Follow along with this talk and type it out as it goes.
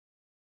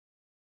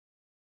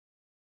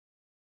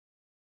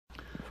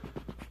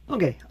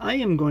Okay, I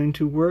am going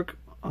to work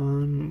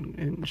on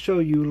and show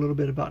you a little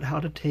bit about how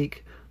to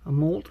take a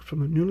molt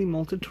from a newly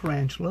molted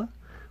tarantula,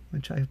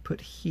 which I've put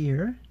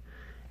here,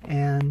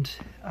 and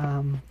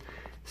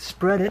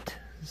spread it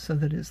so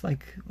that it's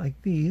like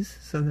these.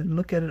 So then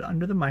look at it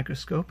under the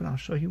microscope, and I'll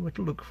show you what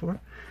to look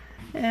for.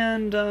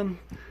 And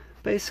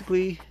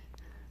basically,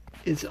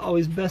 it's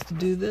always best to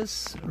do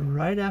this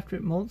right after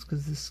it molts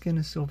because the skin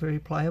is still very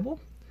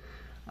pliable.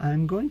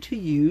 I'm going to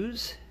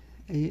use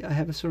I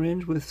have a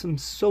syringe with some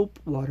soap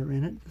water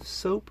in it. The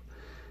soap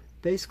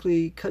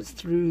basically cuts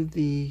through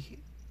the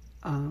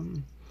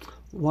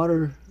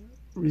water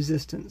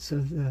resistance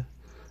of the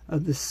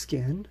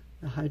skin,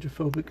 the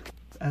hydrophobic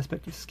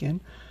aspect of the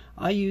skin.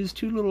 I use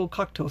 2 little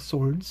cocktail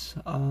swords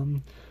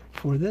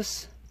for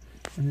this,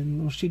 and then a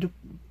little sheet of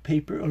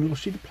paper, a little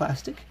sheet of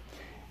plastic,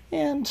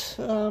 and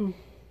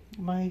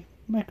my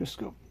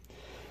microscope.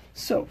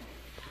 So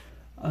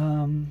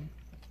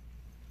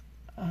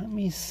let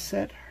me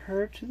set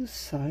her to the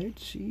side.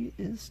 She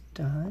is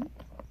done.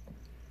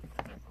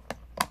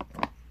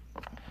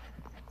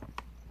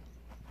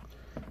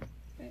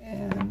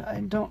 And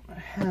I don't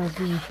have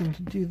anything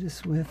to do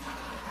this with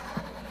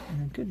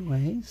in a good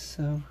way,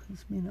 so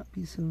this may not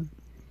be so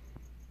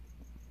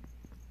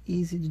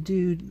easy to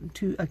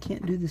do. I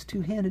can't do this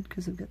two-handed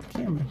because I've got the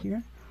camera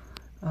here.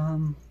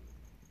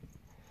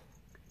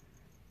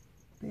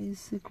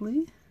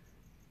 Basically,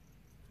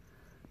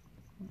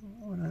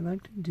 what I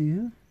like to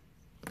do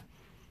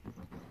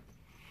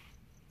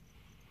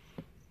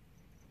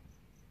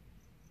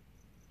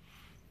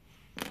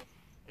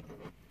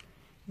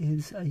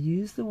is I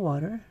use the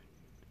water,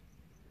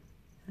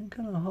 and it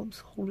kind of helps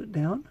hold it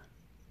down.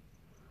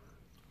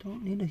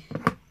 Don't need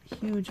a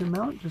huge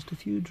amount, just a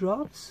few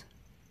drops.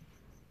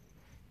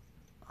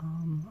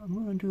 I'm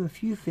going to do a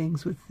few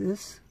things with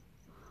this.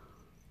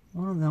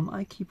 One of them,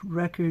 I keep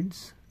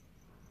records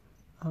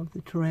of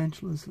the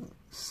tarantula's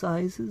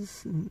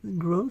sizes and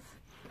growth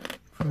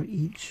for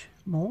each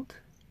molt.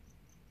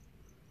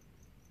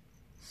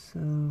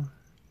 So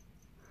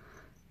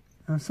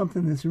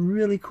something that's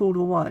really cool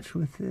to watch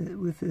with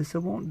this, I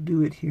won't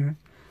do it here,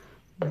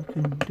 you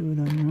can do it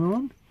on your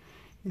own,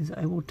 is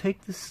I will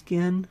take the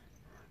skin,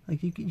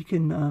 like you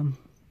can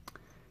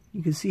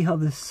see how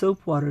the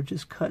soap water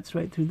just cuts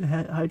right through the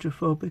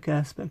hydrophobic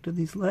aspect of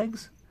these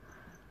legs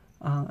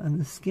and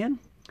the skin.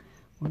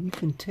 Well, you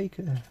can take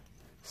a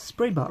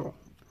spray bottle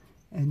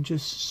and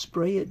just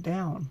spray it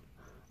down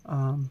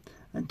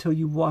until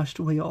you washed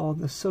away all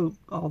the soap,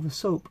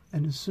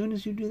 and as soon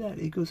as you do that,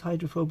 it goes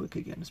hydrophobic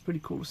again. It's pretty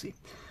cool to see.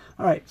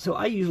 All right, so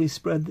I usually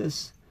spread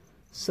this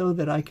so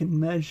that I can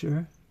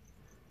measure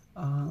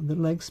the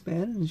leg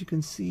span. As you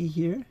can see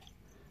here,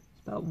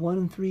 it's about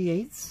 1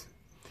 3/8.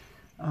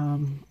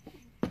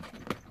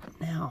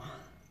 Now,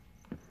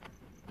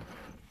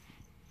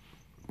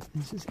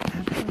 this is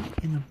actually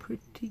in a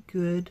pretty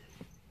good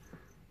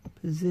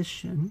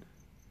position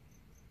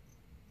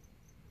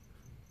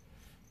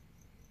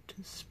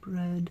to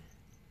spread.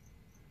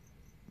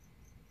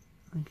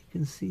 Like you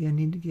can see, I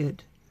need to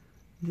get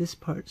this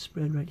part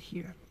spread right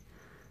here.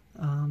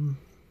 And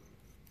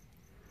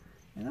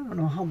I don't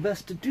know how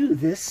best to do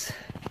this.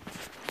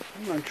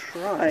 I'm going to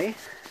try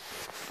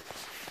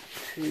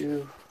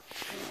to...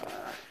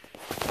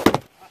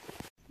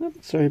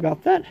 oops, sorry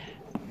about that.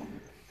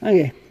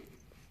 Okay,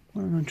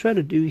 what I'm going to try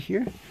to do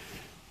here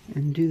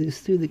and do this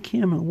through the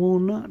camera will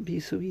not be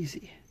so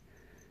easy.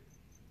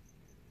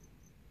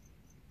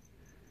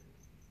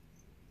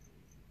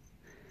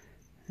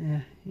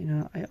 Yeah, you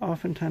know, I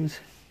oftentimes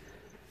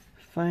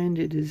find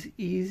it is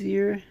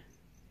easier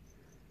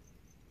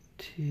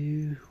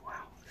to,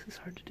 wow, this is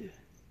hard to do,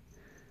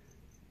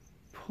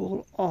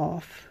 pull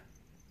off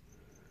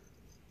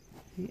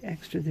the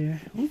extra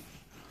there. Ooh,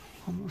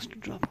 almost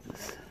dropped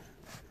this.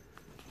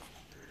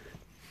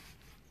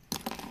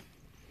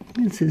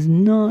 This is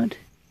not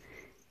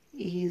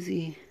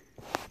easy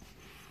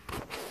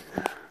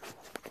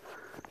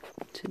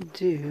to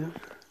do.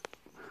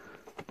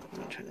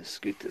 I'm trying to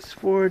scoot this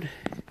forward.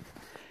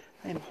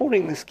 I'm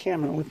holding this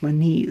camera with my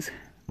knees.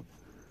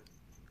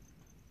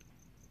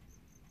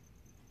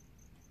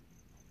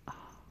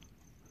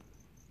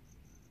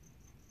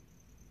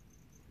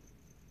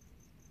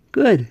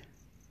 Good.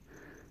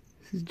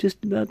 This is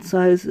just about the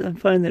size. I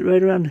find that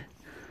right around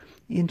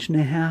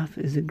 1.5 inches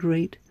is a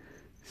great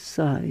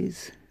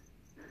size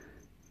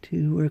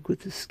to work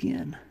with the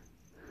skin.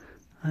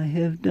 I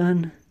have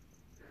done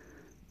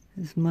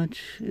as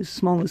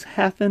small as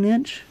 1/2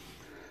 inch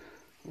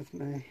with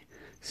my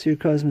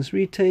Circosmus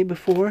Rete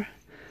before.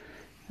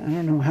 I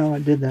don't know how I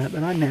did that,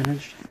 but I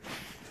managed.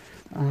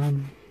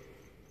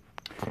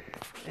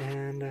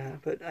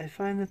 But I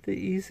find that the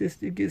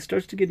easiest, it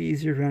starts to get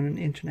easier around 1.5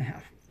 inches.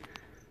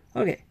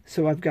 Okay,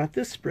 so I've got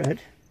this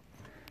spread.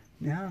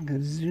 Now I'm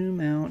going to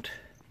zoom out.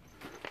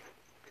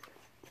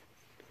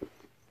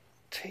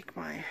 Take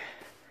my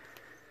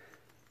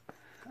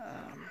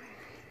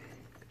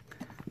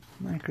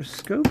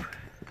microscope.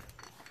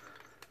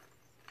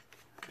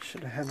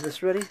 Should have had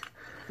this ready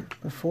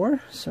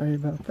before. Sorry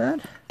about that.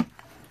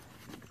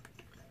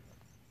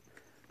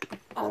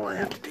 all I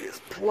have to do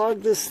is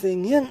plug this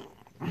thing in,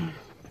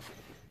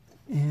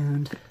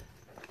 and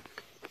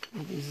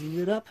it is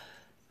lit up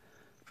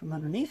from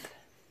underneath.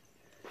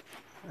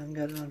 I've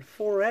got it on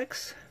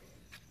 4x,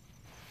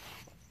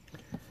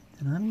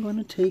 and I'm going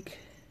to take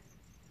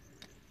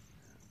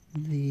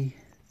the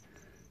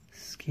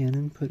skin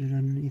and put it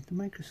underneath the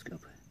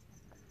microscope.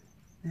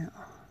 Now,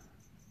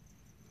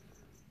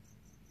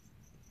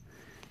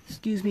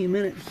 excuse me a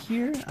minute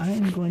here. I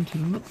am going to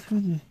look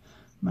through the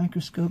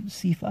microscope to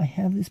see if I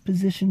have this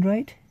positioned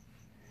right.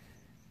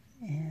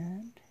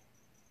 And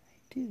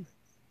I do.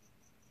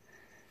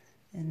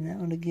 And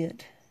now to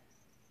get...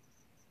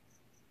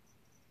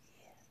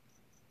 yeah.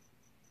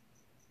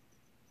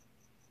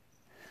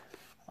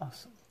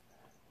 Awesome.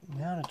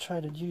 Now to try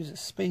to use a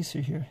spacer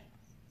here.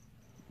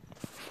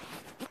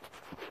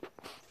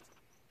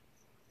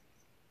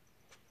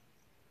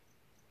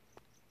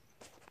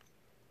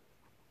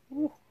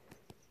 Ooh.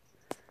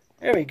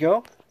 There we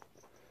go.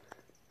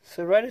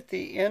 So right at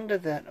the end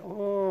of that,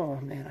 oh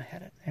man, I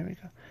had it. There we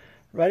go.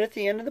 Right at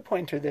the end of the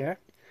pointer there,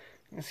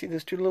 you can see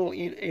there's two little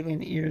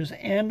alien ears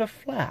and a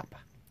flap.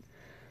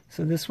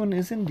 So this one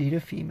is indeed a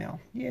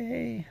female.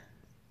 Yay!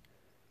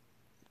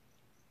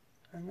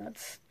 And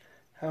that's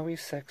how we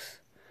sex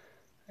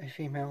a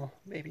female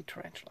baby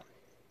tarantula.